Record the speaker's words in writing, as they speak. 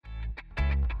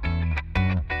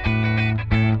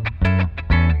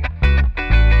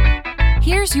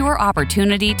Here's your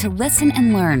opportunity to listen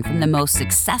and learn from the most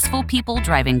successful people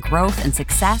driving growth and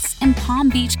success in Palm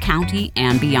Beach County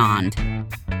and beyond.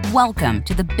 Welcome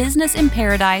to the Business in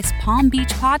Paradise Palm Beach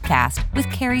podcast with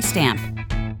Carrie Stamp,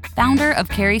 founder of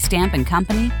Carrie Stamp &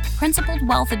 Company, Principled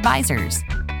Wealth Advisors.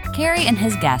 Carrie and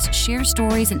his guests share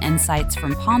stories and insights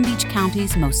from Palm Beach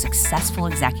County's most successful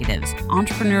executives,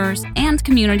 entrepreneurs, and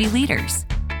community leaders.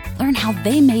 Learn how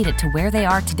they made it to where they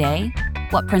are today,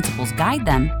 what principles guide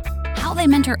them, how they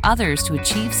mentor others to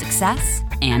achieve success,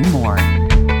 and more.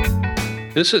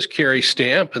 This is Carrie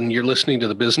Stamp, and you're listening to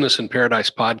the Business in Paradise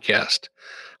podcast.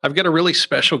 I've got a really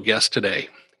special guest today.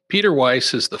 Peter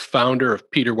Weiss is the founder of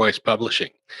Peter Weiss Publishing.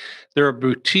 They're a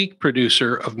boutique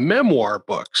producer of memoir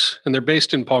books, and they're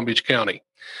based in Palm Beach County.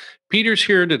 Peter's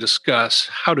here to discuss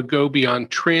how to go beyond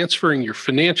transferring your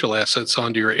financial assets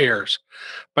onto your heirs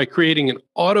by creating an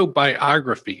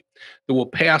autobiography that will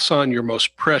pass on your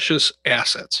most precious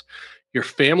assets, your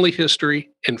family history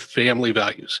and family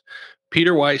values.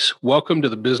 Peter Weiss, welcome to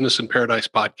the Business in Paradise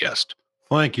podcast.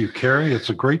 Thank you, Carrie. It's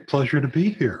a great pleasure to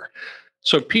be here.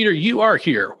 So, Peter, you are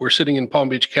here. We're sitting in Palm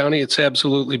Beach County. It's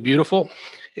absolutely beautiful.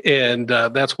 And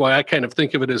that's why I kind of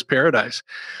think of it as paradise.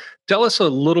 Tell us a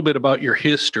little bit about your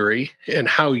history and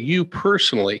how you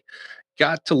personally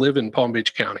got to live in Palm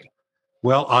Beach County.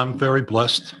 Well, I'm very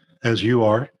blessed, as you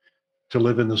are, to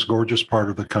live in this gorgeous part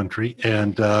of the country.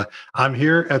 And I'm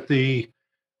here at the,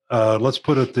 let's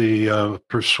put it, the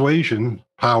persuasion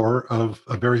power of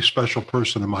a very special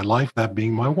person in my life, that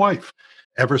being my wife.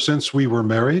 Ever since we were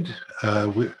married,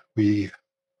 we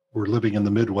were living in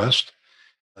the Midwest.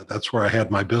 That's where I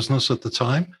had my business at the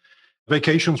time.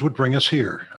 Vacations would bring us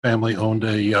here. Family owned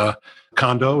a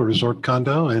resort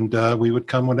condo, and we would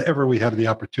come whenever we had the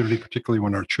opportunity, particularly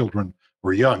when our children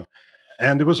were young.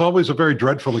 And it was always a very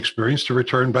dreadful experience to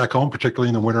return back home, particularly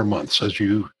in the winter months, as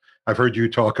I've heard you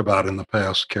talk about in the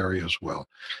past, Carrie, as well.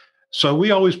 So we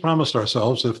always promised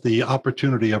ourselves, if the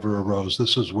opportunity ever arose,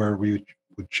 this is where we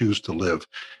would choose to live.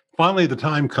 Finally, the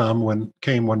time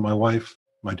came when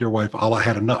my dear wife, Alla,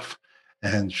 had enough.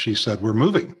 And she said, we're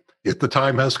moving. The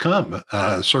time has come.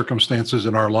 Circumstances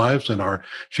in our lives,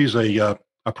 she's a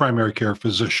primary care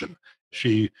physician.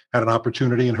 She had an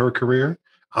opportunity in her career.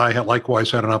 I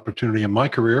likewise had an opportunity in my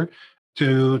career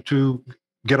to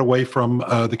get away from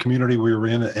the community we were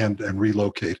in and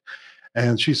relocate.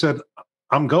 And she said,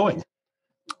 I'm going.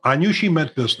 I knew she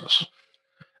meant business.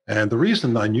 And the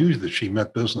reason I knew that she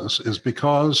meant business is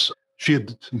because she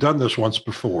had done this once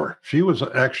before. She was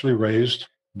actually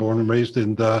born and raised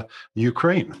in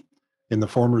Ukraine, in the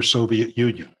former Soviet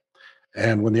Union.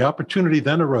 And when the opportunity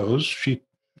then arose, she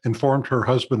informed her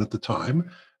husband at the time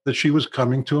that she was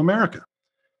coming to America.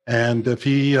 And if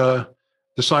he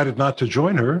decided not to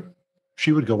join her,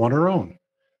 she would go on her own.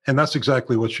 And that's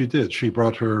exactly what she did. She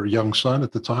brought her young son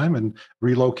at the time and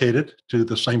relocated to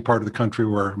the same part of the country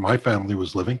where my family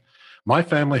was living. My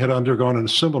family had undergone a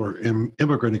similar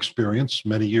immigrant experience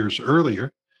many years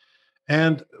earlier.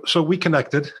 And so we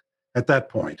connected at that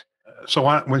point. So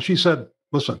when she said,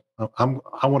 listen,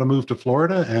 I want to move to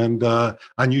Florida, and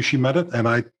I knew she meant it, and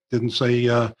I didn't say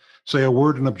a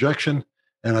word in objection,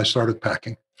 and I started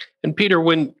packing. And Peter,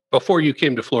 before you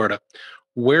came to Florida,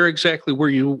 where exactly were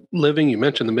you living? You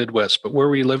mentioned the Midwest, but where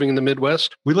were you living in the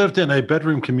Midwest? We lived in a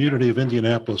bedroom community of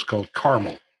Indianapolis called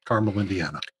Carmel,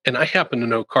 Indiana. And I happen to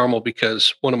know Carmel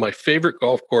because one of my favorite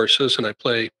golf courses, and I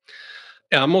play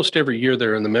almost every year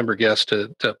there in the member guest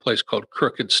at a place called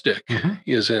Crooked Stick,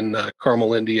 is in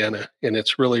Carmel, Indiana. And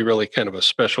it's really, really kind of a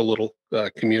special little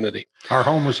community. Our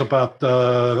home was about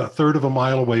a third of a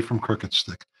mile away from Crooked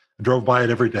Stick. I drove by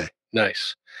it every day.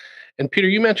 Nice. And Peter,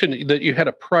 you mentioned that you had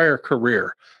a prior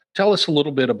career. Tell us a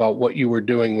little bit about what you were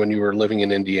doing when you were living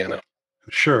in Indiana.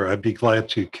 Sure, I'd be glad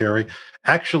to, Carrie.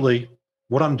 Actually,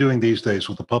 what I'm doing these days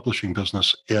with the publishing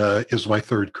business is my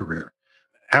third career.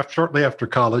 Shortly after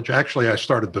college, actually, I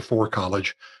started before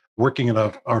college, working in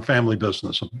our family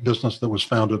business, a business that was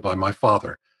founded by my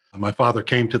father. My father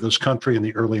came to this country in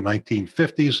the early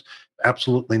 1950s,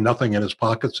 absolutely nothing in his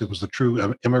pockets. It was the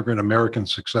true immigrant American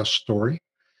success story.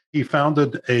 He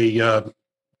founded a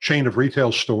chain of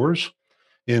retail stores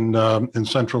in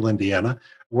central Indiana,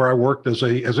 where I worked as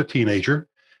a teenager.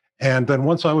 And then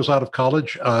once I was out of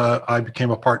college, I became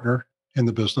a partner in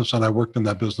the business, and I worked in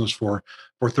that business for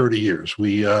 30 years.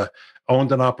 We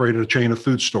owned and operated a chain of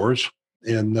food stores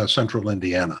in central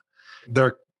Indiana.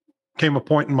 There came a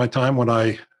point in my time when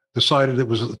I decided it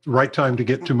was the right time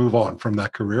to move on from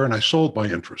that career, and I sold my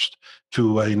interest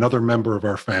to another member of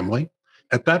our family.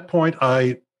 At that point,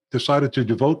 I decided to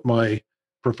devote my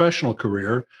professional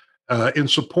career in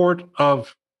support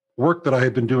of work that I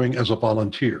had been doing as a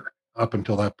volunteer. up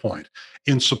until that point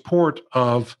in support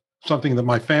of something that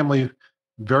my family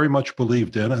very much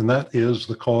believed in, and that is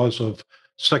the cause of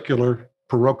secular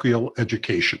parochial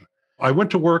education. I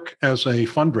went to work as a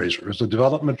fundraiser, as a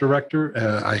development director.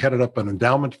 I headed up an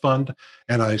endowment fund,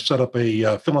 and I set up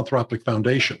a philanthropic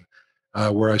foundation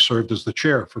where I served as the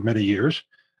chair for many years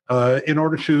in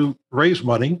order to raise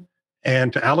money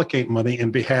and to allocate money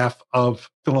in behalf of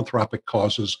philanthropic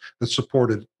causes that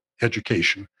supported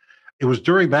education. It was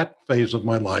during that phase of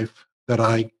my life that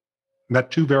I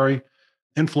met two very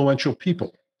influential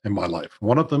people in my life.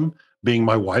 One of them being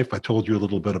my wife. I told you a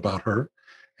little bit about her.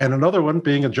 And another one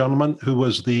being a gentleman who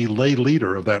was the lay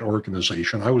leader of that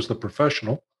organization. I was the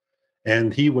professional,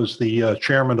 and he was the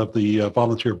chairman of the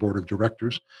volunteer board of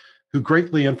directors, who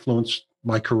greatly influenced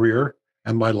my career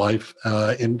and my life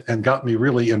and got me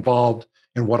really involved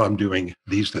in what I'm doing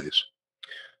these days.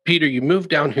 Peter, you moved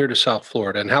down here to South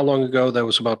Florida, and how long ago? That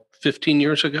was about 15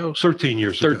 years ago? 13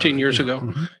 years ago. 13 years ago.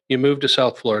 Mm-hmm. You moved to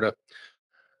South Florida.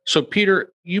 So,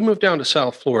 Peter, you moved down to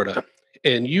South Florida,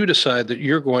 and you decide that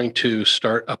you're going to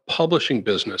start a publishing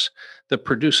business that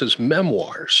produces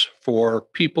memoirs for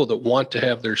people that want to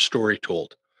have their story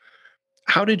told.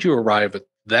 How did you arrive at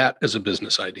that as a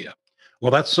business idea?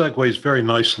 Well, that segues very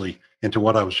nicely into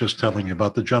what I was just telling you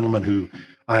about the gentleman who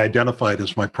I identified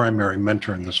as my primary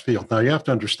mentor in this field. Now, you have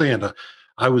to understand,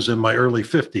 I was in my early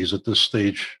 50s at this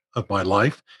stage of my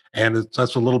life, and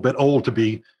that's a little bit old to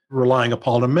be relying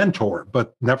upon a mentor.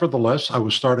 But nevertheless, I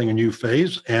was starting a new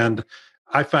phase, and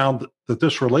I found that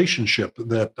this relationship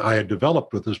that I had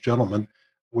developed with this gentleman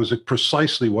was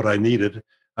precisely what I needed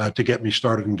to get me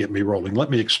started and get me rolling.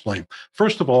 Let me explain.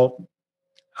 First of all,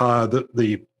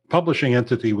 the publishing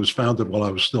entity was founded while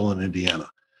I was still in Indiana.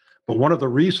 But one of the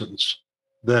reasons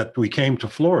that we came to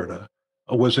Florida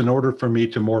was in order for me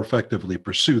to more effectively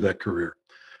pursue that career.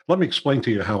 Let me explain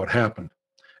to you how it happened.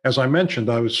 As I mentioned,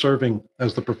 I was serving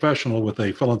as the professional with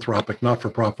a philanthropic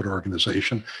not-for-profit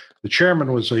organization. The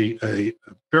chairman was a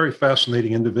very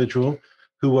fascinating individual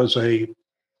who was a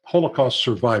Holocaust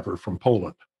survivor from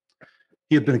Poland.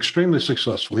 He had been extremely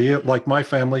successful. He, like my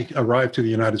family, arrived to the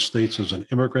United States as an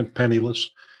immigrant, penniless,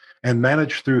 and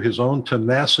managed through his own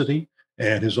tenacity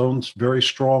and his own very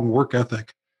strong work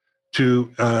ethic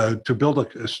to build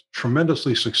a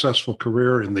tremendously successful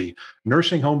career in the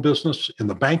nursing home business, in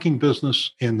the banking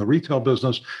business, in the retail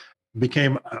business,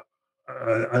 became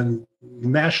a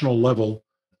national level,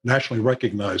 nationally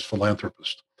recognized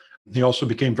philanthropist. He also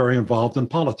became very involved in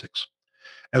politics.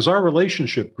 As our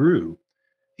relationship grew,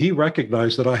 he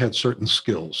recognized that I had certain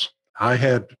skills. I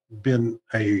had been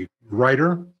a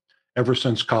writer ever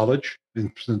since college,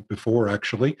 since before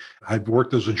actually. I'd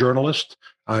worked as a journalist.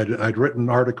 I'd written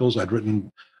articles. I'd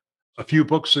written a few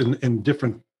books in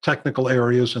different technical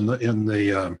areas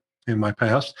in my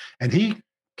past. And he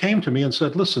came to me and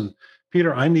said, "Listen,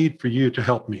 Peter, I need for you to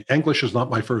help me. English is not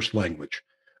my first language,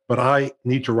 but I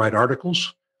need to write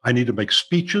articles. I need to make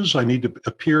speeches. I need to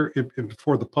appear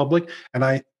before the public, and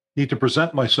I need to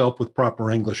present myself with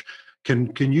proper English.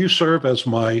 Can you serve as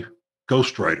my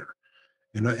ghostwriter?"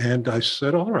 And I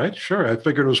said, "All right, sure." I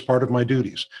figured it was part of my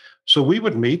duties. So we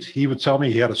would meet. He would tell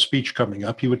me he had a speech coming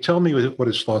up. He would tell me what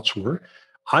his thoughts were.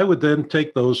 I would then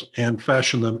take those and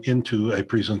fashion them into a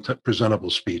presentable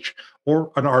speech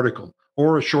or an article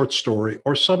or a short story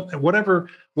or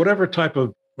whatever type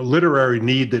of literary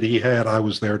need that he had. I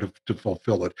was there to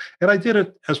fulfill it. And I did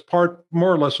it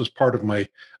more or less as part of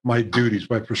my duties,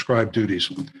 my prescribed duties.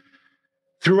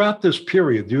 Throughout this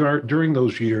period, during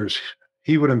those years,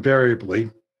 he would invariably,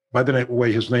 by the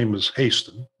way, his name was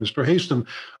Haston, Mr. Haston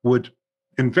would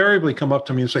invariably come up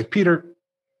to me and say, "Peter,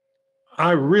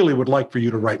 I really would like for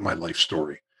you to write my life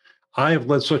story. I have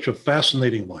led such a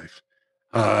fascinating life.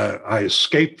 I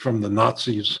escaped from the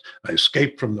Nazis. I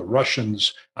escaped from the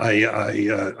Russians. I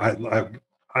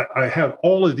have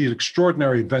all of these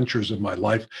extraordinary adventures in my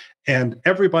life, and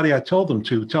everybody I tell them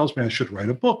to tells me I should write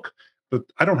a book, but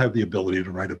I don't have the ability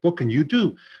to write a book, and you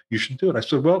do. You should do it." I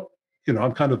said, "Well,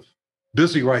 I'm kind of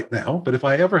busy right now, but if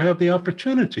I ever have the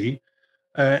opportunity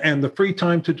and the free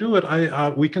time to do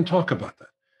it, we can talk about that."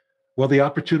 Well, the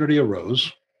opportunity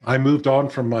arose. I moved on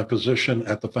from my position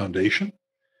at the foundation,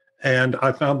 and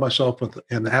I found myself with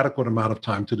an adequate amount of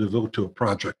time to devote to a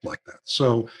project like that.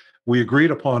 So we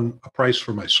agreed upon a price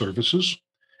for my services,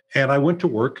 and I went to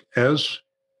work as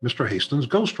Mr. Haston's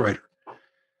ghostwriter.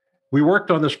 We worked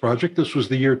on this project. This was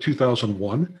the year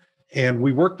 2001. And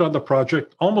we worked on the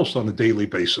project almost on a daily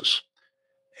basis.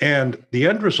 And the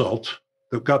end result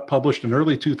that got published in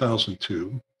early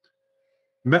 2002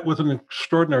 met with an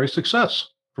extraordinary success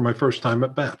for my first time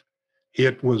at bat.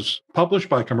 It was published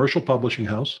by a commercial publishing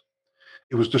house.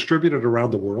 It was distributed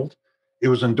around the world. It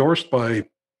was endorsed by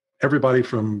everybody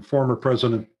from former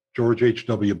President George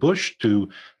H.W. Bush to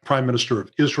Prime Minister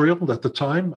of Israel at the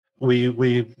time.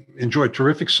 We enjoyed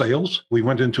terrific sales. We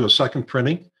went into a second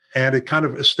printing, and it kind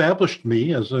of established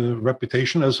me as a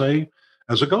reputation as a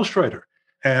ghostwriter.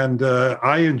 And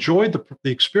I enjoyed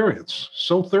the experience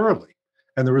so thoroughly,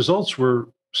 and the results were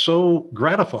so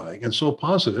gratifying and so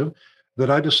positive that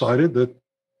I decided that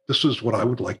this is what I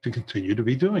would like to continue to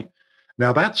be doing.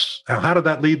 Now, how did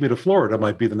that lead me to Florida?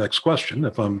 Might be the next question.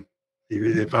 If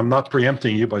I'm not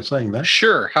preempting you by saying that.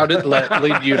 Sure. How did that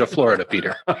lead you to Florida,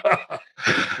 Peter?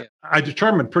 I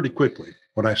determined pretty quickly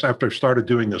after I started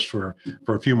doing this for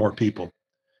a few more people,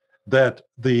 that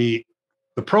the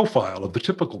profile of the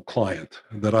typical client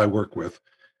that I work with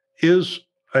is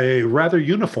a rather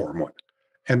uniform one.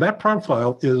 And that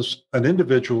profile is an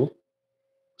individual,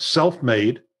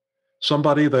 self-made,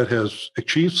 somebody that has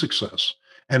achieved success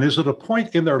and is at a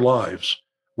point in their lives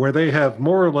where they have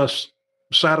more or less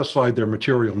satisfied their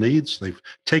material needs. They've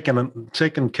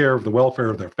taken care of the welfare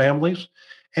of their families,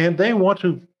 and they want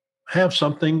to have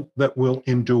something that will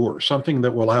endure, something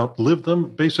that will outlive them,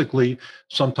 basically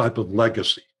some type of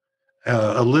legacy,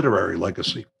 a literary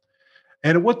legacy.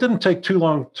 And it didn't take too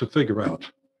long to figure out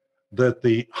that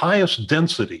the highest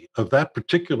density of that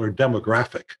particular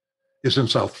demographic is in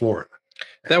South Florida.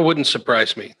 That wouldn't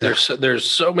surprise me.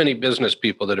 There's so many business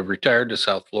people that have retired to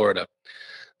South Florida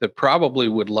that probably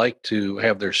would like to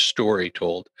have their story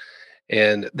told.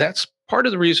 And that's part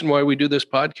of the reason why we do this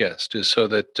podcast, is so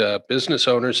that business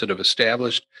owners that have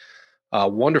established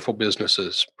wonderful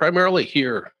businesses, primarily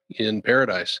here in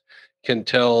Paradise, can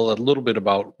tell a little bit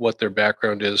about what their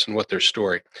background is and what their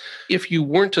story. If you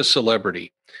weren't a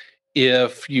celebrity,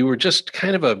 if you were just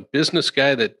kind of a business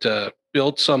guy that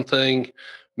built something,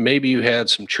 maybe you had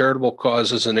some charitable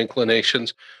causes and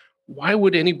inclinations, why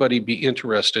would anybody be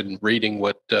interested in reading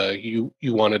what you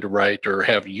wanted to write or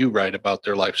have you write about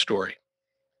their life story?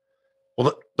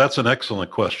 Well, that's an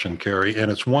excellent question, Kerry, and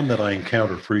it's one that I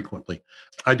encounter frequently.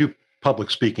 I do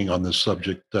public speaking on this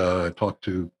subject. I talk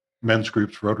to men's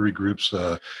groups, Rotary groups,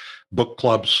 book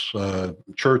clubs,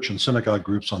 church and synagogue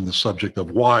groups on the subject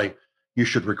of why you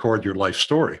should record your life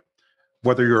story,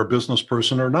 whether you're a business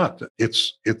person or not.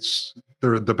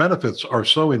 The benefits are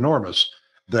so enormous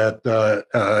that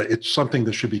it's something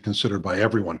that should be considered by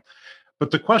everyone.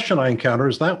 But the question I encounter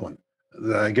is that one.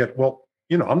 I get, well,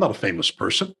 I'm not a famous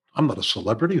person. I'm not a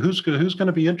celebrity. Who's going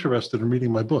to be interested in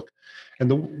reading my book?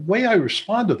 And the way I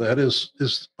respond to that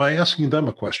is by asking them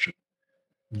a question.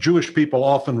 Jewish people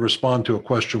often respond to a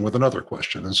question with another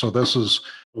question. And so this is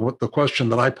what the question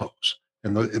that I pose.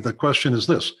 And the question is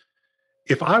this: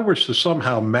 if I were to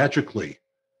somehow magically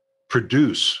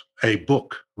produce a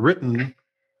book written,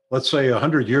 let's say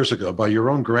 100 years ago, by your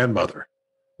own grandmother,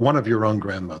 one of your own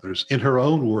grandmothers, in her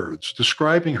own words,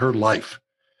 describing her life,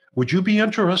 would you be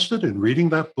interested in reading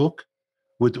that book?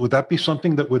 Would that be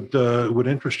something that would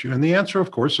interest you? And the answer, of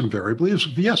course, invariably is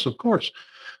yes, of course.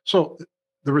 So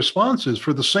the response is,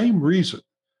 for the same reason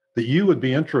that you would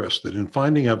be interested in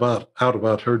finding out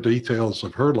about her details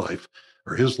of her life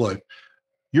or his life,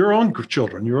 your own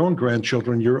children, your own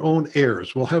grandchildren, your own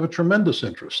heirs will have a tremendous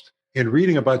interest in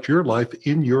reading about your life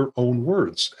in your own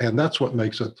words. And that's what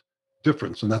makes it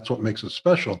different, and that's what makes it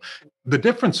special. The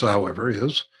difference, however,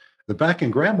 is that back in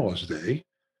Grandma's day,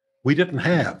 we didn't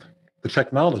have the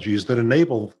technologies that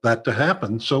enable that to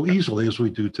happen so easily as we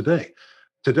do today.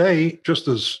 Today, just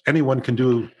as anyone can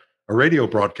do a radio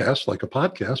broadcast like a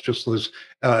podcast, just as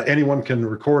anyone can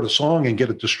record a song and get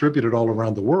it distributed all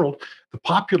around the world, the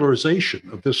popularization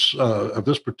of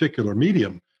this particular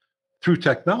medium through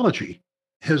technology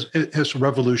has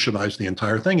revolutionized the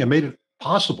entire thing and made it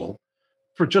possible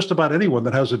for just about anyone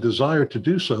that has a desire to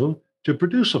do so to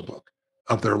produce a book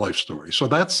of their life story. So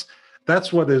that's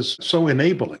what is so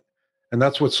enabling, and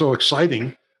that's what's so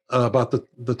exciting about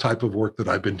the type of work that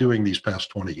I've been doing these past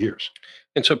 20 years.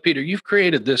 And so, Peter, you've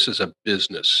created this as a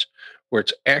business where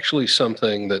it's actually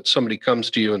something that somebody comes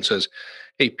to you and says,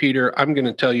 hey, Peter, I'm going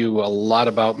to tell you a lot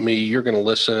about me. You're going to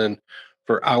listen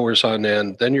for hours on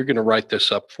end. Then you're going to write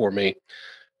this up for me.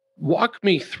 Walk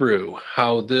me through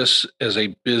how this as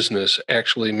a business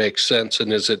actually makes sense.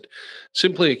 And is it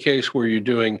simply a case where you're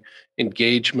doing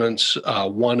engagements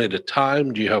one at a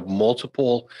time? Do you have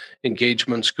multiple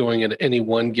engagements going at any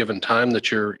one given time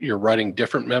that you're writing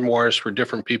different memoirs for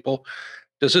different people?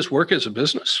 Does this work as a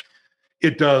business?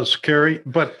 It does, Kerry,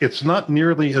 but it's not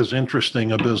nearly as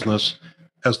interesting a business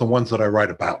as the ones that I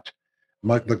write about.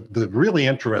 The really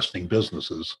interesting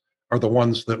businesses are the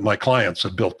ones that my clients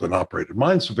have built and operated.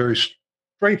 Mine's a very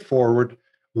straightforward,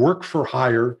 work for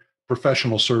hire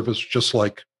professional service, just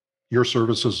like your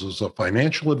services as a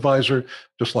financial advisor,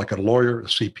 just like a lawyer, a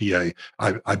CPA.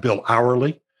 I bill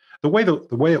hourly. The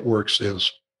way it works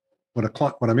is when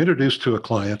I'm introduced to a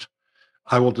client,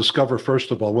 I will discover,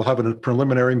 first of all, we'll have a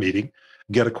preliminary meeting,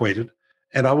 get acquainted,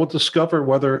 and I will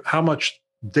discover how much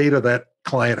data that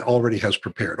client already has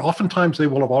prepared. Oftentimes they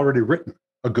will have already written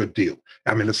a good deal.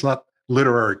 I mean, it's not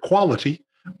literary quality,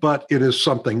 but it is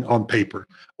something on paper,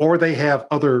 or they have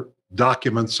other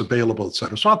documents available, et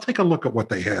cetera. So I'll take a look at what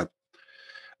they have.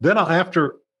 Then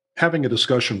after having a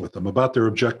discussion with them about their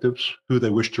objectives, who they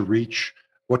wish to reach,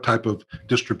 what type of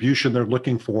distribution they're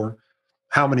looking for,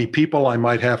 how many people I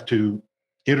might have to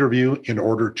interview in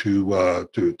order to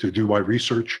do my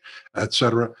research, et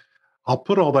cetera. I'll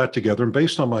put all that together, and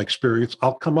based on my experience,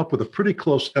 I'll come up with a pretty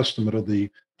close estimate of the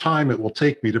time it will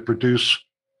take me to produce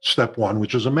step one,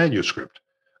 which is a manuscript,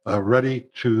 ready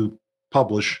to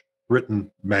publish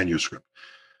written manuscript.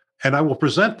 And I will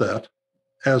present that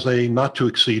as a not to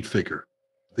exceed figure.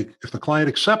 If the client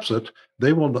accepts it,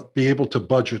 they will be able to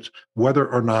budget whether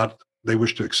or not they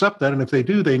wish to accept that. And if they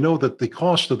do, they know that the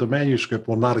cost of the manuscript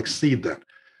will not exceed that.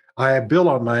 I bill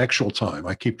on my actual time.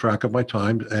 I keep track of my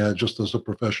time just as a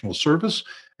professional service,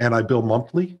 and I bill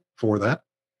monthly for that.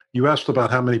 You asked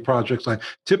about how many projects. I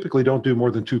typically don't do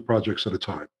more than 2 projects at a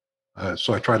time.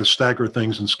 So I try to stagger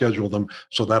things and schedule them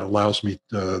so that allows me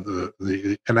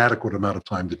an adequate amount of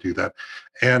time to do that.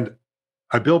 And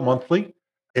I bill monthly.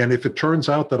 And if it turns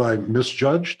out that I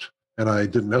misjudged and I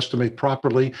didn't estimate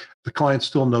properly, the client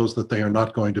still knows that they are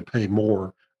not going to pay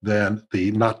more than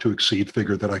the not to exceed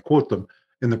figure that I quote them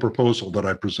in the proposal that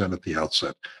I present at the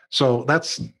outset. So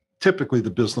that's typically the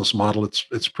business model.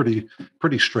 It's pretty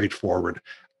straightforward.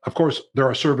 Of course, there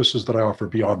are services that I offer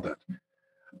beyond that.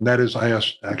 And that is, I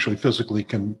actually physically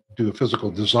can do a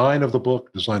physical design of the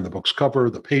book, design the book's cover,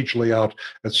 the page layout,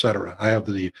 et cetera. I have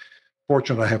the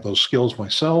fortunate I have those skills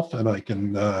myself, and I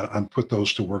can put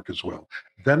those to work as well.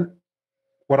 Then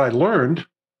what I learned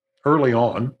early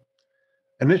on,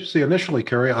 initially,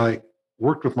 Carrie, I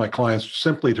worked with my clients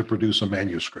simply to produce a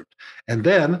manuscript. And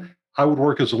then I would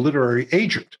work as a literary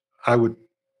agent. I would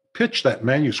pitch that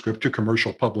manuscript to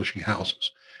commercial publishing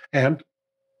houses. And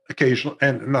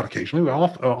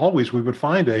always we would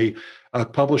find a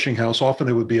publishing house. Often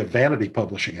it would be a vanity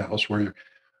publishing house where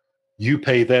you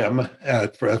pay them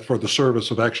for the service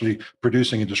of actually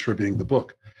producing and distributing the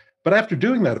book. But after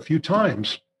doing that a few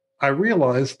times, I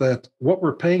realized that what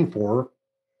we're paying for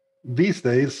these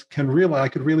days I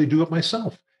could really do it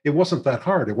myself. It wasn't that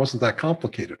hard. It wasn't that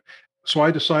complicated. So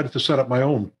I decided to set up my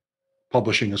own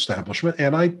publishing establishment,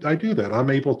 and I do that. I'm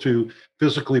able to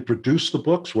physically produce the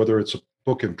books, whether it's a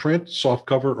book in print,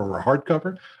 softcover, or a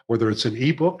hardcover, whether it's an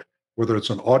ebook, whether it's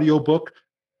an audio book,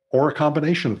 or a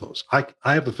combination of those. I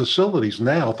have the facilities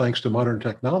now, thanks to modern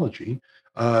technology,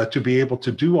 to be able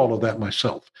to do all of that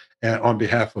myself on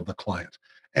behalf of the client.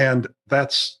 And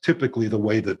that's typically the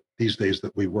way that these days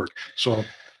that we work. So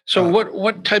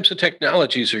what types of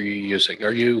technologies are you using?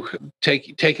 Are you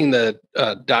taking the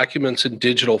documents in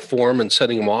digital form and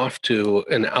sending them off to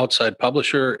an outside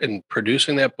publisher and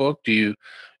producing that book? Do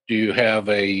you have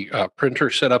a printer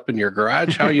set up in your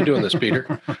garage? How are you doing this,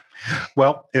 Peter?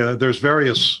 Well, there's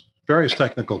various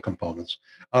technical components.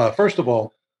 First of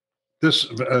all,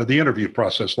 the interview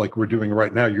process, like we're doing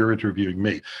right now, you're interviewing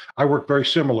me. I work very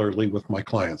similarly with my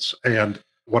clients. And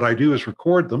what I do is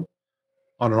record them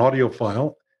on an audio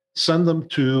file, send them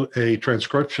to a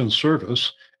transcription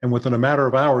service, and within a matter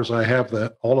of hours, I have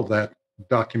all of that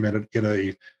documented in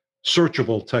a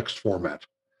searchable text format.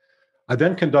 I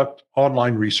then conduct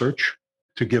online research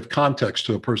to give context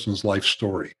to a person's life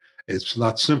story. It's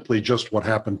not simply just what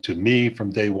happened to me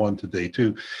from day 1 to day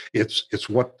 2. It's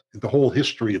what the whole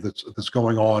history that's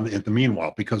going on in the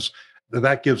meanwhile, because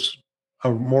that gives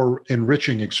a more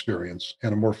enriching experience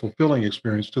and a more fulfilling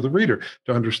experience to the reader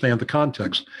to understand the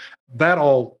context. That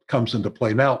all comes into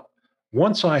play. Now,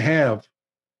 once I have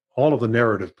all of the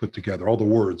narrative put together, all the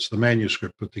words, the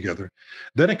manuscript put together,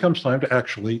 then it comes time to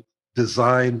actually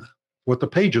design what the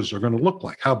pages are going to look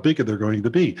like, how big are they going to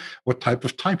be, what type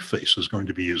of typeface is going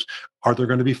to be used. Are there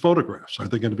going to be photographs? Are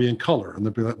they going to be in color? And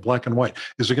they'll be black and white?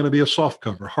 Is there going to be a soft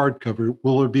cover, hard cover?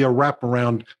 Will there be a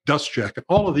wraparound dust jacket?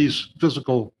 All of these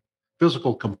physical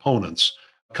components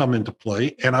come into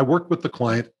play, and I work with the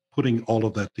client putting all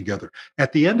of that together.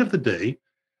 At the end of the day,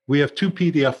 we have 2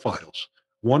 PDF files.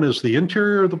 One is the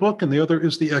interior of the book, and the other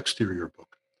is the exterior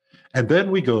book. And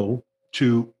then we go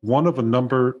to one of a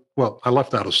number, well, I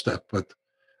left out a step, but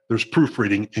there's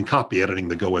proofreading and copy editing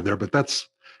that go in there, but that's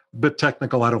a bit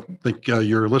technical. I don't think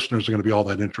your listeners are going to be all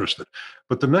that interested.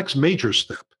 But the next major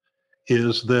step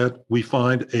is that we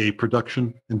find a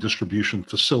production and distribution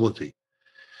facility.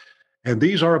 And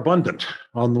these are abundant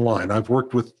on the line. I've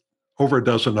worked with over a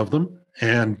dozen of them,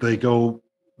 and they go,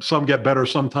 some get better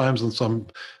sometimes, and some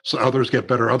others get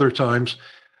better other times.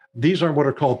 These are what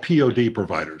are called POD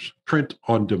providers, print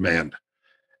on demand.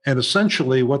 And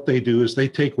essentially what they do is they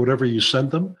take whatever you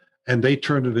send them and they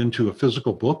turn it into a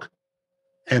physical book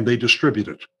and they distribute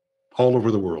it all over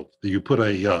the world. You put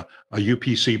a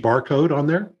UPC barcode on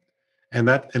there, and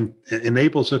that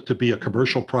enables it to be a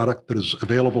commercial product that is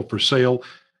available for sale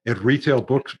at retail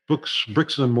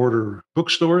bricks and mortar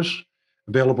bookstores,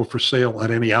 available for sale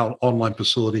at any online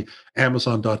facility,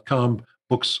 Amazon.com,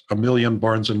 Books A Million,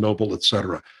 Barnes and Noble,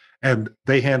 etc. And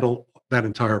they handle that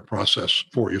entire process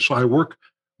for you. So I work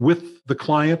with the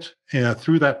client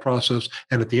through that process,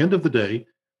 and at the end of the day,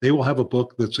 they will have a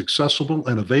book that's accessible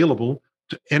and available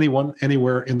to anyone,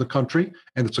 anywhere in the country,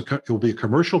 and it will be a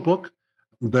commercial book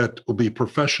that will be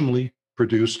professionally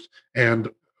produced, and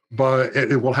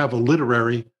it will have a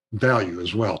literary value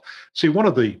as well. See, one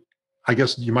of the, I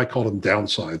guess you might call them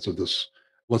downsides of this,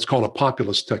 let's call it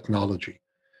populist technology.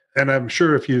 And I'm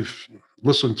sure if you've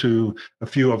listened to a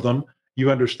few of them,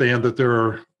 you understand that there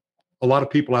are a lot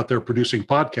of people out there producing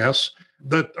podcasts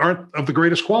that aren't of the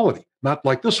greatest quality, not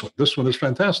like this one. This one is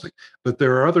fantastic, but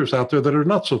there are others out there that are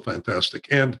not so fantastic.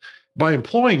 And by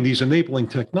employing these enabling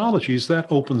technologies,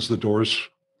 that opens the doors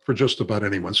for just about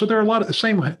anyone. So there are a lot of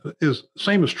same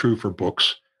is true for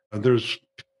books. There's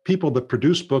people that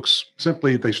produce books,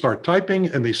 simply they start typing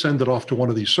and they send it off to one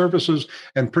of these services,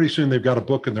 and pretty soon they've got a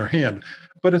book in their hand.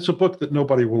 But it's a book that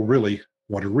nobody will really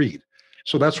want to read.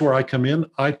 So that's where I come in.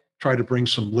 I try to bring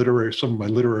some of my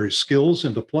literary skills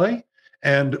into play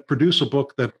and produce a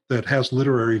book that has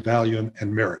literary value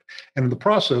and merit. And in the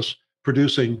process,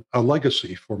 producing a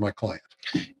legacy for my client.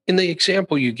 In the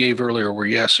example you gave earlier, where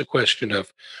you asked the question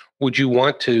of, would you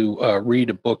want to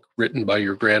read a book written by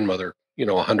your grandmother,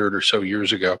 100 or so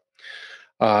years ago?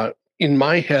 In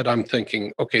my head, I'm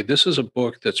thinking, okay, this is a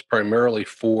book that's primarily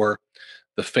for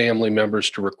the family members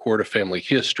to record a family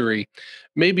history.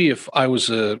 Maybe if I was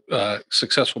a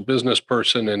successful business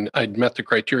person and I'd met the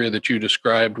criteria that you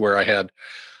described, where I had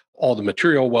all the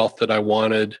material wealth that I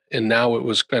wanted, and now it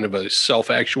was kind of a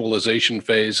self-actualization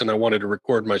phase and I wanted to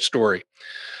record my story,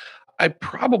 I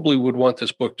probably would want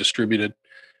this book distributed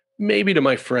maybe to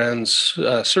my friends,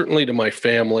 certainly to my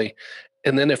family.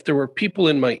 And then if there were people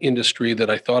in my industry that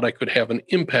I thought I could have an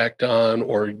impact on,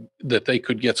 or that they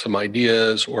could get some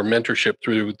ideas or mentorship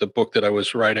through the book that I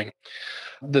was writing,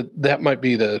 that might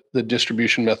be the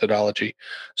distribution methodology.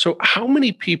 So how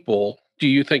many people do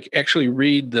you think actually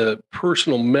read the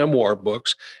personal memoir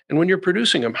books? And when you're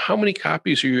producing them, how many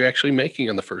copies are you actually making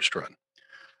on the first run?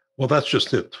 Well, that's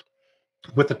just it.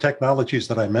 With the technologies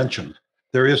that I mentioned,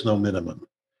 there is no minimum.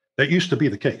 That used to be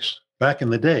the case. Back in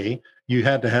the day, you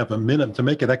had to have a minimum to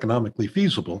make it economically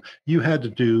feasible. You had to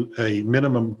do a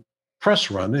minimum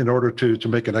press run in order to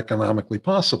make it economically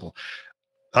possible.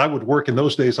 In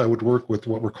those days, I would work with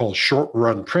what were called short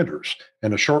run printers.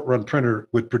 And a short run printer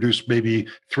would produce maybe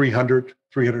 300,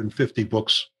 350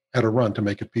 books at a run to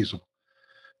make it feasible.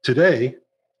 Today,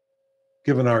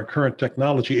 given our current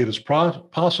technology, it is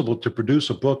possible to produce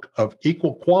a book of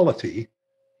equal quality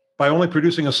by only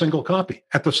producing a single copy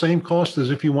at the same cost as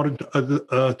if you wanted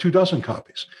 24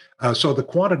 copies. So the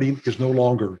quantity is no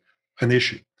longer an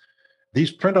issue.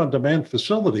 These print-on-demand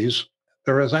facilities,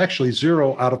 there is actually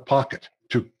zero out of pocket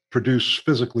to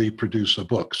physically produce a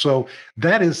book. So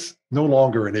that is no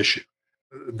longer an issue.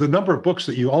 The number of books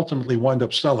that you ultimately wind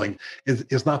up selling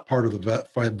is not part of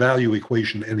the value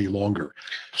equation any longer.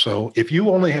 So if you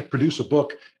only have produce a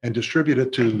book and distribute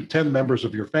it to 10 members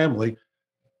of your family,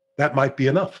 that might be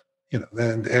enough.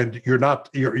 And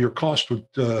your cost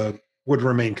would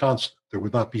remain constant. There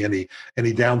would not be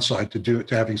any downside to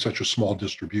having such a small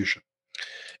distribution.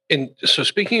 And so,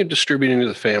 speaking of distributing to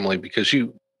the family, because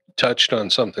you touched on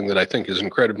something that I think is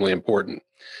incredibly important,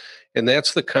 and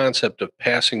that's the concept of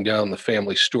passing down the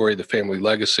family story, the family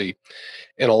legacy,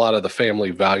 and a lot of the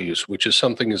family values, which is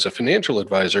something as a financial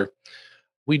advisor,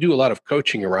 we do a lot of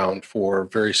coaching around for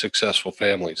very successful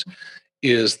families,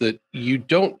 is that you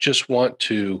don't just want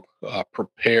to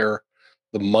prepare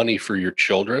the money for your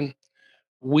children.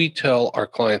 We tell our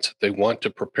clients that they want to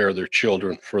prepare their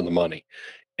children for the money.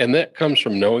 And that comes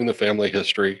from knowing the family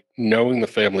history, knowing the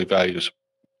family values,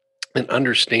 and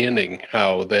understanding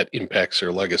how that impacts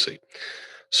their legacy.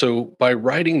 So by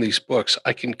writing these books,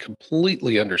 I can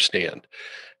completely understand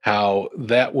how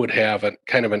that would have a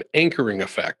kind of an anchoring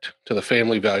effect to the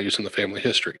family values and the family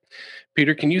history.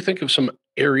 Peter, can you think of some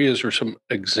areas or some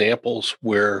examples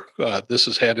where this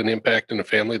has had an impact in a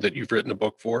family that you've written a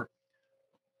book for?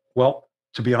 Well,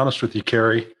 to be honest with you,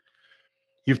 Carrie,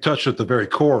 you've touched at the very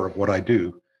core of what I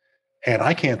do. And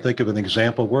I can't think of an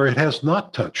example where it has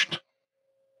not touched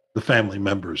the family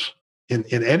members. In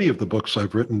any of the books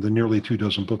I've written, the nearly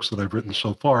 24 books that I've written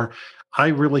so far, I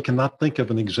really cannot think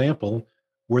of an example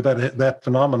where that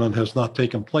phenomenon has not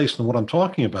taken place. And what I'm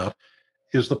talking about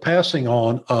is the passing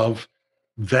on of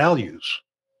values,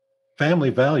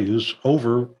 family values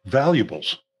over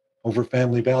valuables, over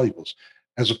family valuables.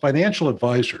 As a financial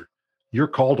advisor, you're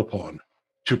called upon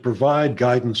to provide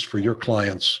guidance for your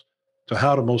clients to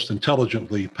how to most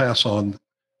intelligently pass on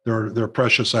their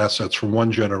precious assets from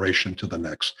one generation to the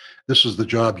next. This is the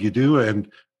job you do, and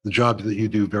the job that you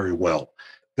do very well.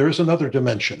 There's another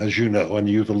dimension, as you know, and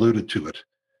you've alluded to it,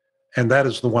 and that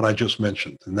is the one I just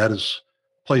mentioned, and that is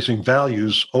placing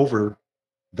values over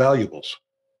valuables.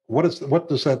 What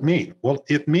does that mean? Well,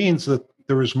 it means that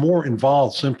there is more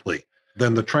involved simply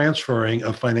than the transferring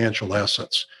of financial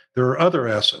assets. There are other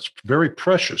assets, very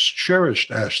precious, cherished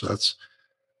assets,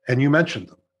 and you mentioned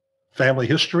them: family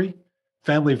history,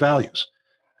 family values.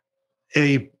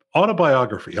 A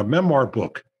autobiography, a memoir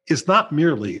book, is not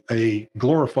merely a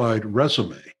glorified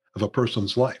resume of a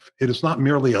person's life. It is not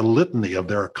merely a litany of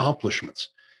their accomplishments.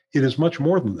 It is much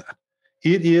more than that.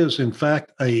 It is, in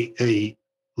fact, a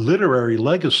literary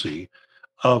legacy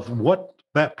of what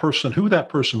that person, who that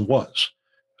person was,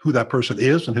 who that person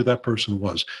is, and who that person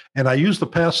was. And I use the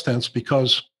past tense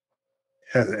because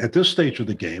at this stage of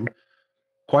the game,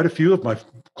 quite a few of my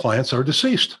clients are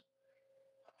deceased.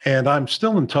 And I'm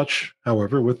still in touch,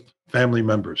 however, with family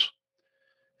members.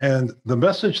 And the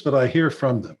message that I hear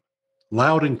from them,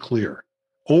 loud and clear,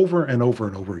 over and over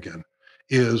and over again,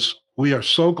 is we are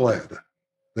so glad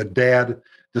that Dad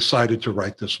decided to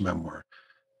write this memoir.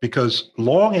 Because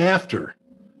long after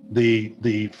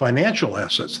the financial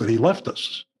assets that he left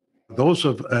us, those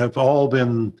have all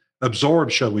been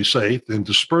absorbed, shall we say, and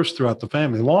dispersed throughout the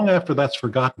family. Long after that's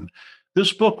forgotten,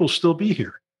 this book will still be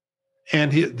here.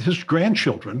 And his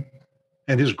grandchildren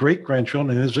and his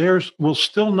great-grandchildren and his heirs will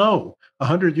still know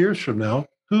 100 years from now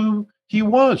who he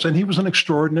was. And he was an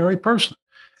extraordinary person.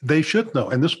 They should know.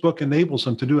 And this book enables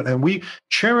them to do it. And we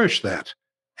cherish that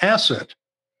asset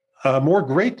more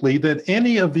greatly than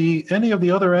any of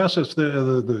the other assets,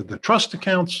 the trust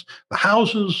accounts, the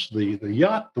houses, the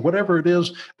yacht, whatever it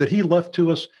is that he left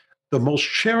to us. The most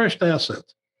cherished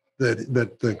asset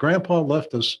that Grandpa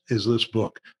left us is this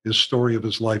book, his story of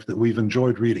his life that we've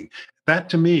enjoyed reading. That,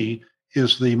 to me,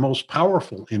 is the most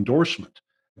powerful endorsement.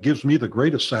 It gives me the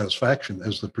greatest satisfaction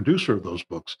as the producer of those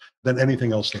books than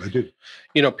anything else that I do.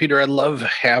 You know, Peter, I love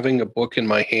having a book in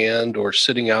my hand or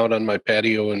sitting out on my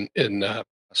patio and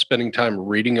spending time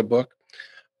reading a book.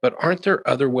 But aren't there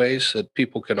other ways that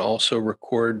people can also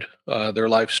record their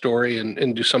life story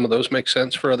and do some of those make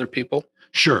sense for other people?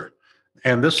 Sure.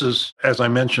 And this is, as I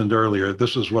mentioned earlier,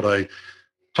 this is what I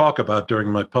talk about during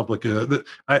my public.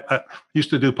 I used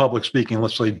to do public speaking,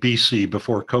 let's say BC,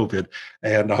 before COVID,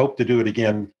 and I hope to do it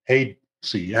again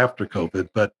AC after COVID.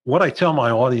 But what I tell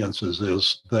my audiences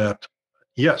is that,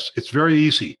 yes, it's very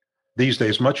easy these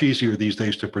days, much easier these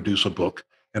days to produce a book,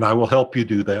 and I will help you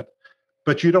do that.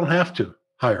 But you don't have to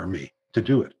hire me to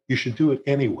do it. You should do it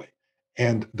anyway.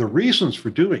 And the reasons for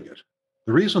doing it,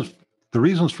 the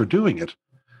reasons for doing it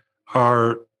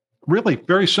are really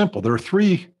very simple. There are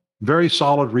three very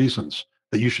solid reasons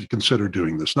that you should consider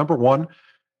doing this. Number one,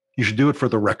 you should do it for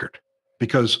the record,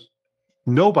 because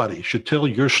nobody should tell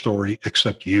your story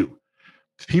except you.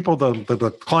 People,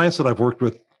 the clients that I've worked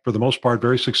with, for the most part,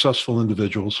 very successful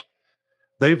individuals,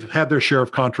 they've had their share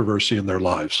of controversy in their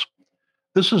lives.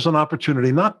 This is an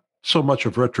opportunity, not so much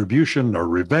of retribution or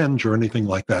revenge or anything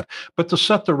like that, but to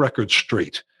set the record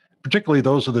straight, particularly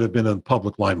those that have been in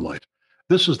public limelight.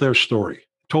 This is their story,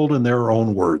 told in their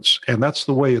own words, and that's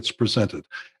the way it's presented.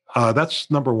 That's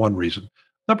number one reason.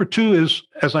 Number two is,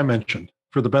 as I mentioned,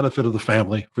 for the benefit of the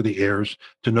family, for the heirs,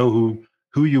 to know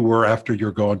who you were after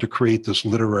you're gone, to create this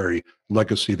literary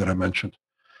legacy that I mentioned.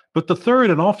 But the third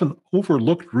and often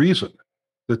overlooked reason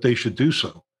that they should do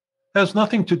so has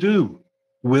nothing to do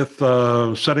with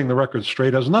setting the record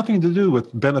straight, has nothing to do with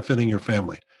benefiting your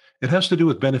family. It has to do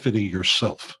with benefiting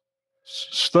yourself.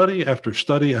 Study after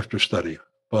study after study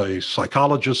by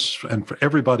psychologists and for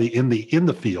everybody in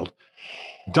the field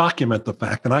document the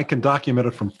fact, and I can document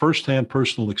it from firsthand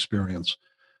personal experience,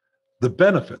 the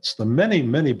benefits, the many,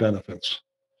 many benefits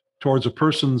towards a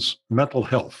person's mental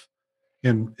health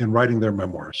in writing their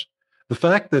memoirs. The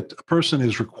fact that a person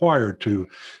is required to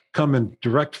come in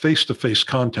direct face-to-face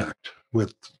contact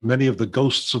with many of the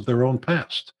ghosts of their own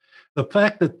past. The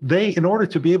fact that they, in order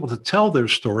to be able to tell their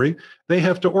story, they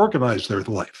have to organize their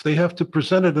life. They have to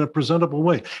present it in a presentable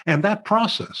way. And that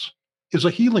process is a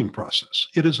healing process.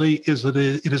 It is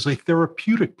a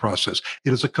therapeutic process.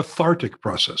 It is a cathartic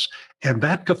process. And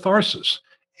that catharsis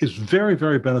is very,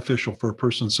 very beneficial for a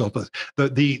person's self.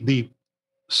 The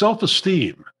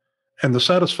self-esteem and the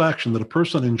satisfaction that a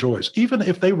person enjoys, even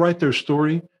if they write their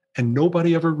story and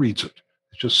nobody ever reads it,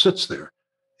 it just sits there,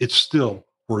 it's still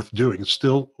worth doing. It's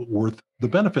still worth the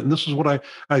benefit. And this is what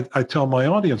I tell my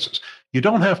audiences. You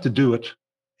don't have to do it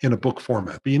in a book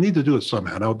format, but you need to do it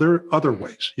somehow. Now, there are other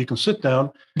ways. You can sit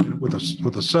down with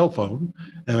a cell phone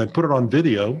and put it on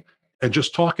video and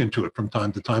just talk into it from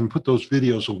time to time and put those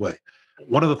videos away.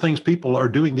 One of the things people are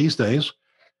doing these days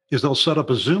is they'll set up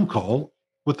a Zoom call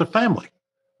with the family.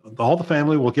 All the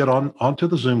family will get onto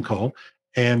the Zoom call,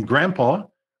 and grandpa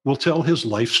will tell his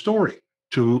life story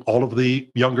to all of the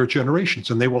younger generations,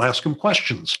 and they will ask him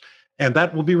questions, and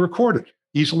that will be recorded,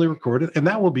 easily recorded, and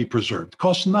that will be preserved. It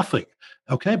costs nothing,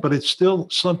 okay? But it's still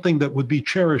something that would be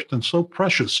cherished and so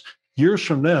precious years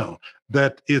from now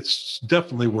that it's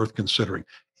definitely worth considering.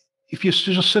 If you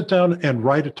just sit down and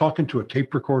write it, talk into a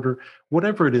tape recorder,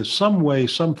 whatever it is, some way,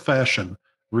 some fashion,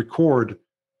 record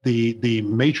the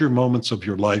major moments of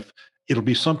your life, it'll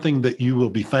be something that you will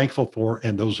be thankful for,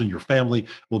 and those in your family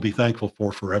will be thankful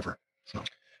for forever. So,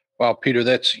 wow,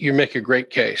 Peter, you make a great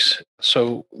case.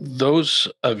 So those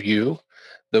of you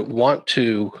that want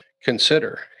to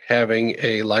consider having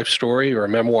a life story or a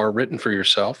memoir written for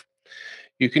yourself,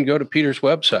 you can go to Peter's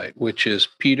website, which is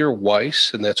Peter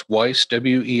Weisz, and that's Weisz,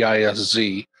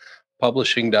 W-E-I-S-Z,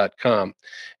 publishing.com.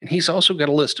 And he's also got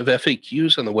a list of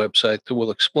FAQs on the website that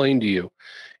will explain to you,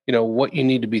 what you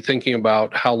need to be thinking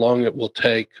about, how long it will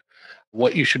take,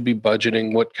 what you should be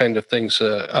budgeting, what kind of things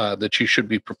that you should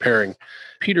be preparing.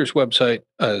 Peter's website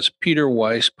is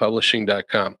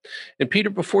peterweiszpublishing.com. And Peter,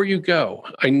 before you go,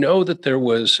 I know that there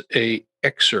was an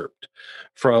excerpt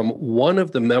from one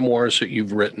of the memoirs that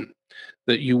you've written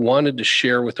that you wanted to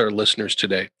share with our listeners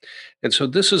today. And so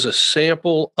this is a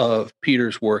sample of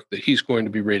Peter's work that he's going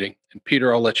to be reading. And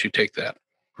Peter, I'll let you take that.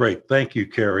 Great. Thank you,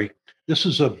 Kerry. This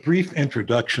is a brief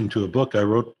introduction to a book I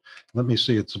wrote, let me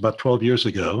see, it's about 12 years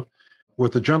ago,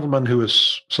 with a gentleman who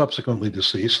is subsequently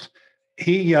deceased.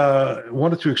 He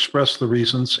wanted to express the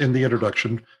reasons in the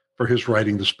introduction for his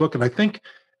writing this book. And I think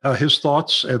his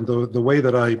thoughts and the way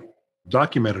that I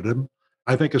documented him,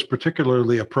 I think is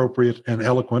particularly appropriate and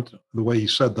eloquent, the way he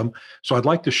said them. So I'd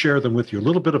like to share them with you. A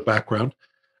little bit of background.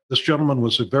 This gentleman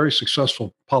was a very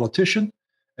successful politician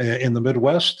in the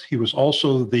Midwest. He was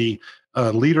also the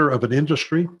leader of an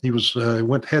industry. He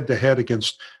went head to head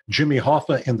against Jimmy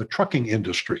Hoffa in the trucking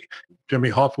industry. Jimmy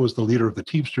Hoffa was the leader of the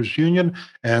Teamsters Union,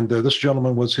 and this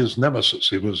gentleman was his nemesis.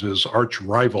 He was his arch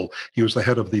rival. He was the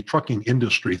head of the trucking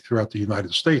industry throughout the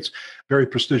United States. Very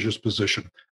prestigious position.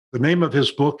 The name of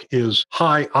his book is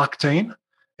High Octane,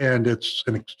 and it's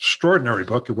an extraordinary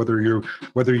book. Whether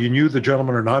you knew the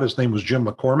gentleman or not, his name was Jim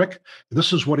McCormick.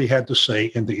 This is what he had to say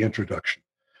in the introduction.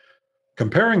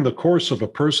 Comparing the course of a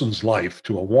person's life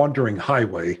to a wandering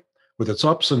highway with its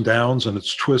ups and downs and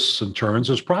its twists and turns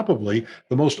is probably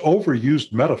the most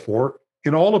overused metaphor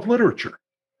in all of literature.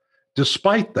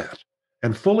 Despite that,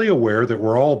 and fully aware that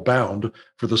we're all bound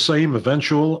for the same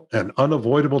eventual and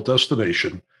unavoidable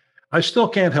destination, I still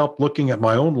can't help looking at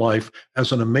my own life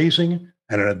as an amazing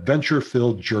and an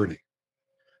adventure-filled journey.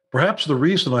 Perhaps the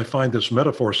reason I find this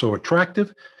metaphor so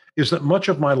attractive is that much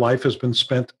of my life has been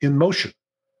spent in motion,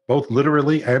 both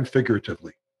literally and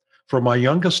figuratively. From my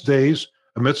youngest days,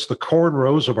 amidst the corn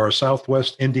rows of our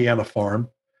Southwest Indiana farm,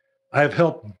 I've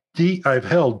held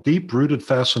deep-rooted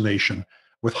fascination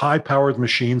with high-powered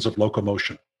machines of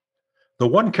locomotion. The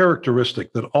one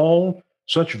characteristic that all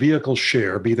such vehicles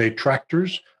share, be they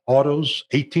tractors, autos,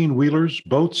 18-wheelers,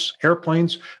 boats,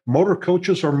 airplanes, motor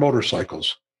coaches, or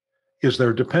motorcycles, is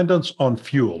their dependence on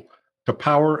fuel to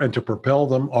power and to propel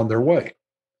them on their way.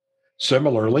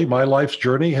 Similarly, my life's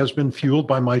journey has been fueled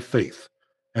by my faith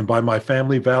and by my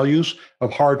family values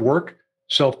of hard work,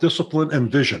 self-discipline,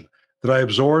 and vision that I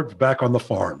absorbed back on the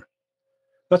farm.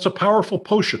 That's a powerful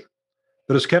potion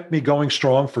that has kept me going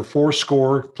strong for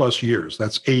 80+ years.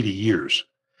 That's 80 years.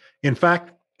 In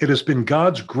fact, it has been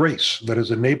God's grace that has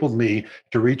enabled me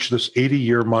to reach this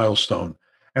 80-year milestone,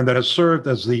 and that has served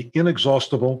as the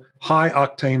inexhaustible,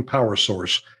 high-octane power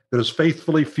source that has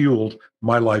faithfully fueled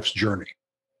my life's journey.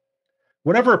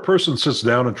 Whenever a person sits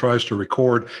down and tries to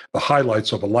record the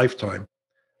highlights of a lifetime,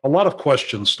 a lot of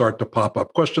questions start to pop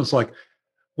up. Questions like,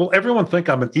 will everyone think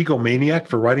I'm an egomaniac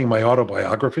for writing my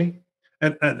autobiography?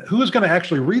 And who is going to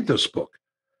actually read this book?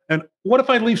 And what if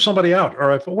I leave somebody out?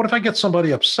 Or what if I get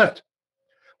somebody upset?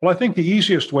 Well, I think the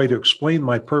easiest way to explain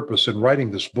my purpose in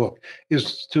writing this book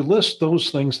is to list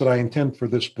those things that I intend for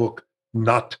this book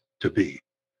not to be.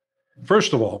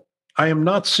 First of all, I am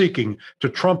not seeking to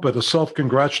trumpet a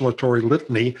self-congratulatory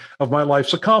litany of my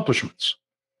life's accomplishments.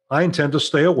 I intend to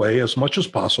stay away as much as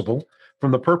possible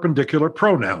from the perpendicular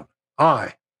pronoun,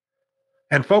 I,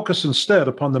 and focus instead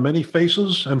upon the many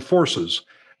faces and forces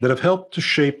that have helped to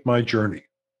shape my journey.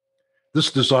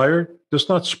 This desire does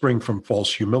not spring from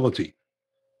false humility.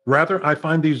 Rather, I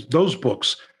find those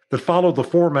books that follow the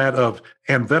format of,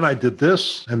 and then I did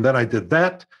this, and then I did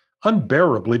that,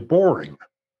 unbearably boring.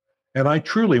 And I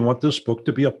truly want this book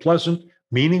to be a pleasant,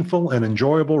 meaningful, and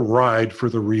enjoyable ride for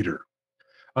the reader.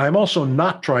 I am also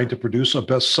not trying to produce a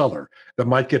bestseller that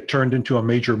might get turned into a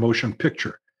major motion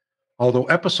picture, although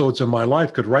episodes in my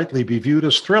life could rightly be viewed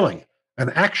as thrilling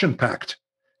and action-packed.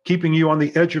 Keeping you on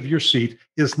the edge of your seat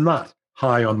is not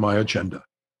high on my agenda.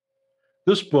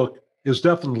 This book is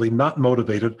definitely not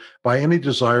motivated by any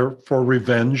desire for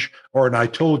revenge or an I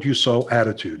told you so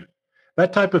attitude.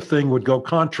 That type of thing would go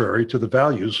contrary to the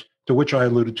values to which I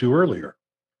alluded to earlier.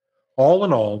 All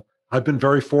in all, I've been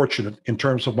very fortunate in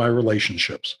terms of my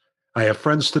relationships. I have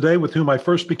friends today with whom I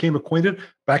first became acquainted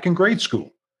back in grade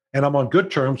school, and I'm on good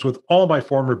terms with all my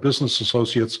former business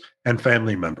associates and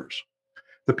family members.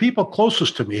 The people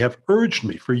closest to me have urged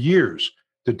me for years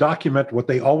to document what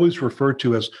they always refer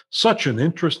to as such an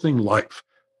interesting life.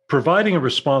 Providing a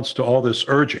response to all this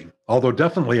urging, although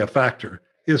definitely a factor,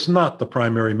 is not the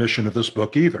primary mission of this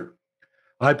book either.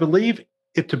 I believe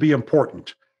it to be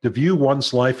important to view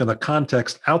one's life in a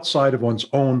context outside of one's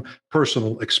own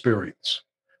personal experience.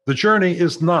 The journey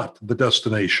is not the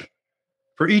destination.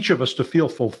 For each of us to feel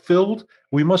fulfilled,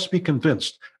 we must be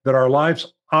convinced that our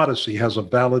life's odyssey has a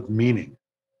valid meaning.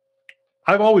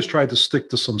 I've always tried to stick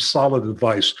to some solid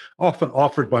advice, often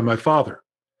offered by my father.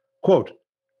 Quote,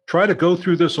 try to go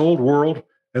through this old world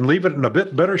and leave it in a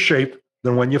bit better shape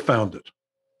than when you found it.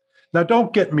 Now,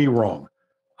 don't get me wrong.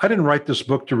 I didn't write this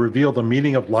book to reveal the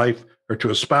meaning of life or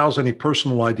to espouse any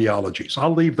personal ideologies.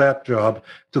 I'll leave that job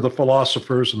to the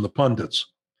philosophers and the pundits.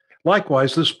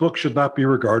 Likewise, this book should not be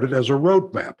regarded as a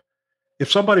roadmap.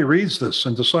 If somebody reads this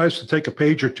and decides to take a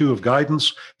page or two of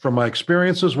guidance from my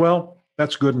experiences, well,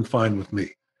 that's good and fine with me.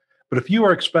 But if you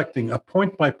are expecting a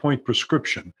point-by-point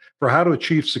prescription for how to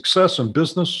achieve success in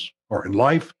business or in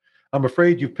life, I'm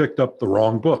afraid you've picked up the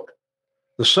wrong book.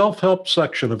 The self-help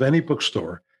section of any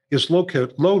bookstore is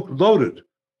loaded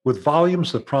with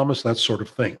volumes that promise that sort of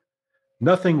thing.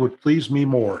 Nothing would please me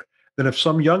more than if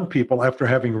some young people, after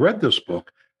having read this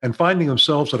book and finding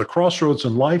themselves at a crossroads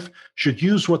in life, should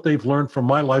use what they've learned from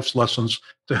my life's lessons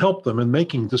to help them in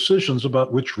making decisions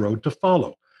about which road to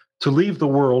follow, to leave the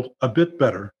world a bit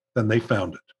better than they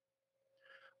found it.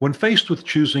 When faced with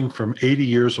choosing from 80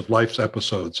 years of life's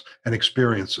episodes and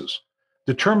experiences,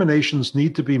 determinations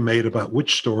need to be made about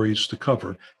which stories to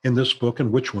cover in this book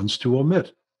and which ones to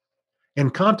omit. In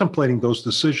contemplating those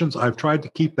decisions, I've tried to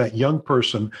keep that young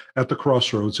person at the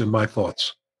crossroads in my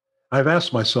thoughts. I've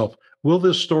asked myself, will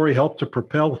this story help to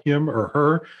propel him or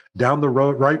her down the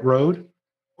right road?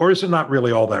 Or is it not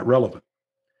really all that relevant?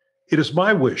 It is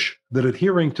my wish that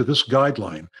adhering to this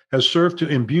guideline has served to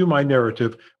imbue my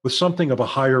narrative with something of a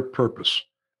higher purpose.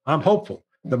 I'm hopeful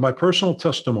that my personal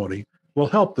testimony will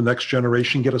help the next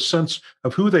generation get a sense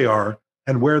of who they are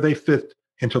and where they fit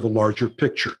into the larger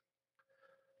picture.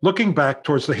 Looking back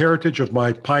towards the heritage of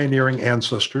my pioneering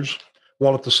ancestors,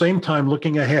 while at the same time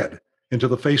looking ahead into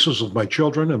the faces of my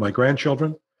children and my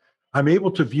grandchildren, I'm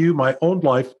able to view my own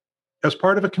life as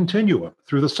part of a continuum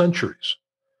through the centuries.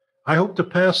 I hope to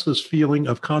pass this feeling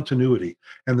of continuity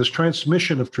and this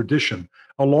transmission of tradition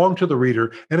along to the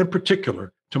reader, and in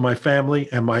particular to my family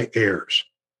and my heirs.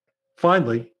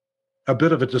 Finally, a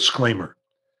bit of a disclaimer.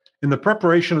 In the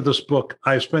preparation of this book,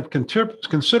 I have spent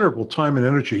considerable time and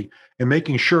energy in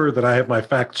making sure that I have my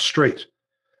facts straight.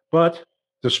 But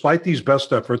despite these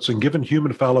best efforts and given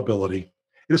human fallibility,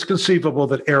 it is conceivable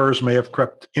that errors may have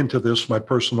crept into this, my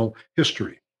personal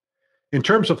history. In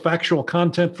terms of factual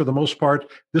content, for the most part,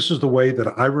 this is the way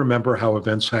that I remember how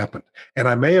events happened, and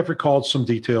I may have recalled some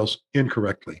details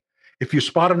incorrectly. If you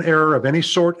spot an error of any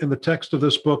sort in the text of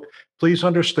this book, please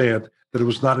understand that it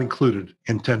was not included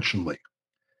intentionally.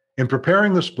 In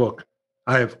preparing this book,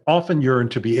 I have often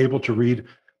yearned to be able to read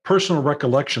personal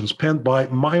recollections penned by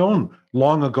my own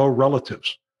long-ago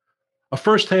relatives. A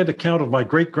first-hand account of my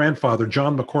great-grandfather,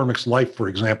 John McCormick's life, for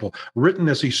example, written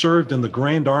as he served in the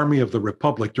Grand Army of the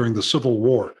Republic during the Civil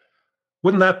War.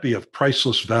 Wouldn't that be of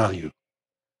priceless value?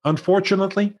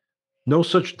 Unfortunately, no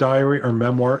such diary or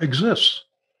memoir exists.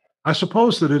 I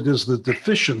suppose that it is that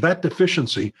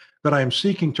deficiency that I am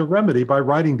seeking to remedy by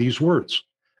writing these words.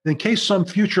 In case some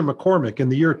future McCormick in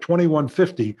the year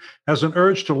 2150 has an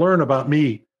urge to learn about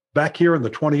me back here in the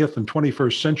 20th and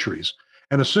 21st centuries,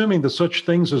 and assuming that such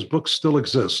things as books still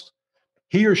exist,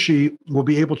 he or she will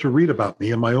be able to read about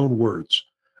me in my own words,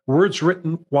 words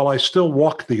written while I still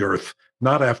walk the earth,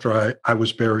 not after I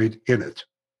was buried in it.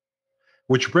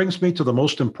 Which brings me to the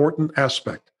most important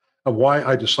aspect of why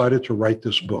I decided to write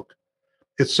this book.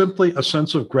 It's simply a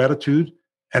sense of gratitude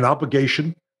and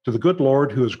obligation to the good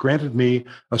Lord who has granted me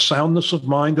a soundness of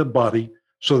mind and body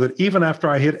so that even after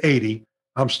I hit 80,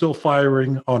 I'm still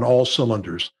firing on all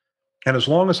cylinders. And as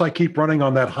long as I keep running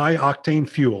on that high octane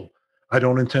fuel, I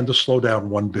don't intend to slow down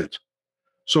one bit.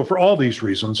 So for all these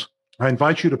reasons, I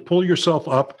invite you to pull yourself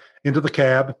up into the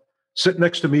cab, sit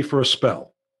next to me for a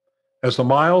spell. As the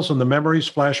miles and the memories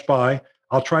flash by,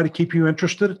 I'll try to keep you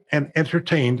interested and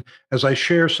entertained as I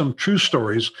share some true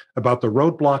stories about the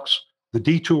roadblocks, the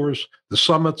detours, the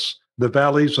summits, the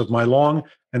valleys of my long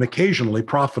and occasionally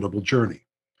profitable journey.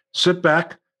 Sit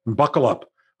back and buckle up.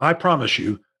 I promise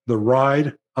you, the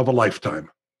ride of a lifetime.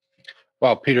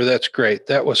 Wow, Peter, that's great.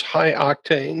 That was High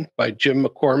Octane by Jim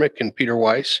McCormick and Peter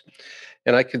Weiss.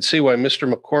 And I can see why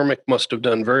Mr. McCormick must have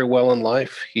done very well in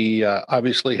life. He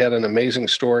obviously had an amazing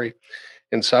story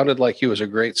and sounded like he was a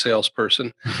great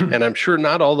salesperson. And I'm sure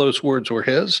not all those words were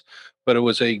his, but it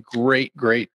was a great,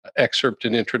 great excerpt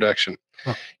and introduction.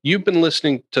 Huh. You've been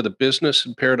listening to the Business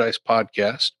in Paradise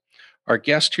podcast. Our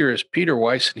guest here is Peter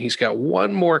Weiss, and he's got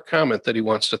one more comment that he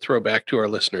wants to throw back to our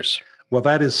listeners. Well,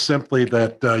 that is simply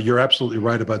that you're absolutely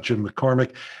right about Jim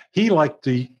McCormick. He liked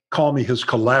to call me his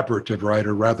collaborative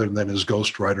writer rather than his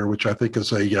ghostwriter, which I think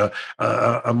is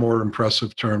a more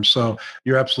impressive term. So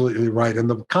you're absolutely right. And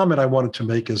the comment I wanted to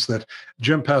make is that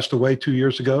Jim passed away 2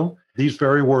 years ago. These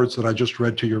very words that I just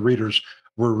read to your readers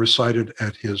were recited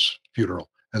at his funeral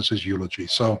as his eulogy.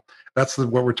 So that's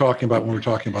what we're talking about when we're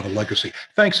talking about a legacy.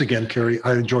 Thanks again, Kerry.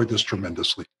 I enjoyed this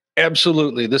tremendously.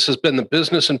 Absolutely. This has been the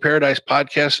Business in Paradise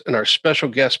podcast, and our special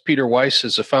guest, Peter Weiss,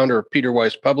 is the founder of Peter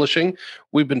Weiss Publishing.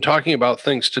 We've been talking about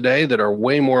things today that are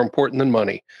way more important than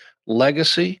money: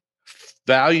 legacy,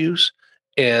 values,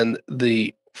 and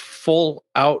the full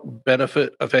out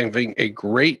benefit of having a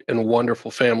great and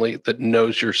wonderful family that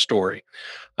knows your story.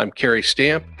 I'm Kerry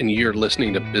Stamp, and you're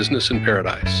listening to Business in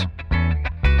Paradise.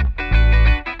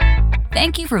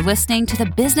 Thank you for listening to the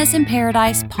Business in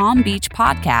Paradise Palm Beach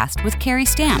podcast with Kerry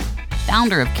Stamp,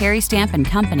 founder of Kerry Stamp &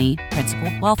 Company,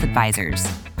 Principal Wealth Advisors.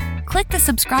 Click the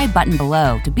subscribe button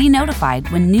below to be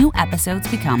notified when new episodes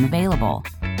become available.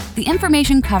 The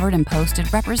information covered and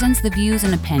posted represents the views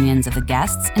and opinions of the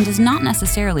guests and does not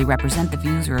necessarily represent the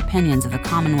views or opinions of the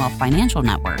Commonwealth Financial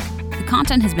Network. The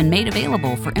content has been made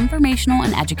available for informational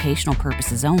and educational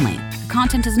purposes only. The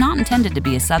content is not intended to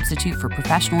be a substitute for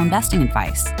professional investing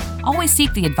advice. Always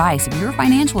seek the advice of your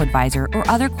financial advisor or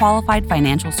other qualified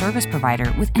financial service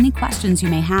provider with any questions you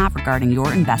may have regarding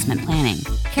your investment planning.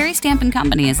 Kerry Stamp &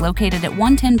 Company is located at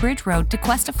 110 Bridge Road,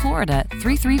 Tequesta, Florida,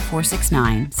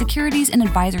 33469. Securities and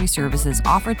advisory services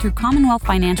offered through Commonwealth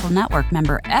Financial Network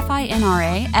member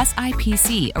FINRA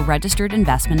SIPC, a registered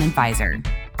investment advisor.